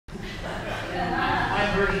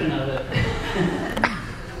version of it.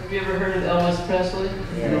 Have you ever heard of Elvis Presley?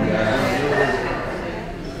 Yeah.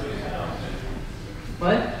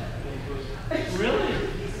 What? Really?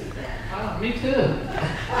 Wow, me too.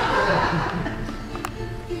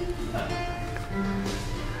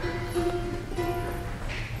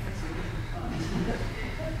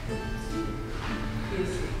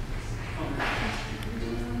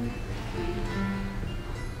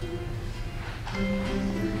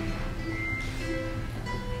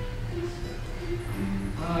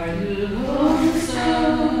 Are you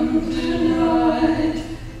lonesome tonight?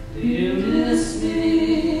 Do you miss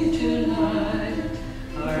me tonight?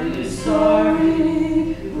 Are you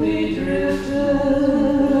sorry we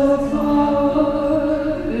drifted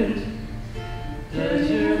apart? Does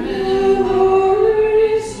your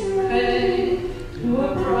memory stray to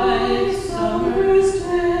a bright summer's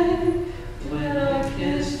day when I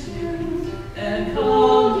kissed you and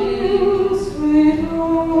called you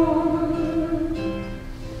sweetheart?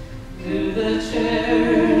 Do the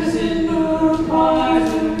chairs in your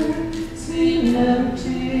parlor seem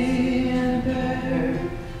empty and bare?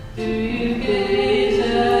 Do you gaze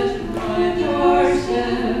at my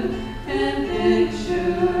doorstep and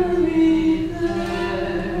picture me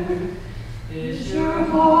there? Is your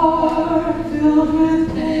heart filled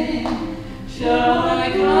with pain? Shall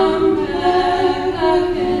I come back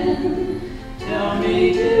again? Tell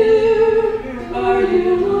me, dear, are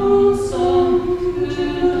you lonesome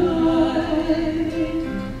tonight?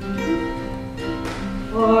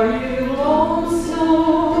 Are you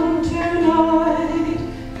lonesome tonight?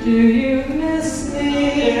 Do you miss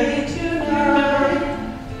me tonight?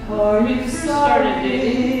 Are you sorry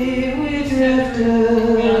we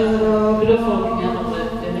drifted apart?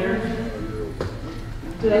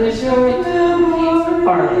 Does your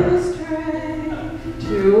memory stray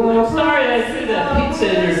to a sorry I threw that pizza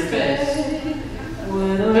in your face.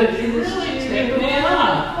 But you really tipped me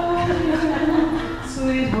off.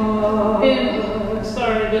 Sweetheart. And,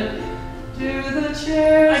 sorry, but I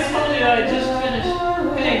told you I just finished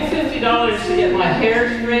paying $50 to get my hair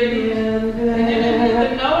straightened, and you didn't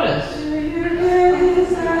even notice.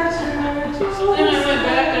 So then I went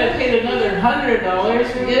back and I paid another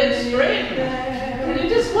 $100 to get it straightened, and you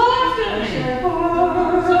just laughed at me.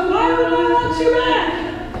 So why would I want you back?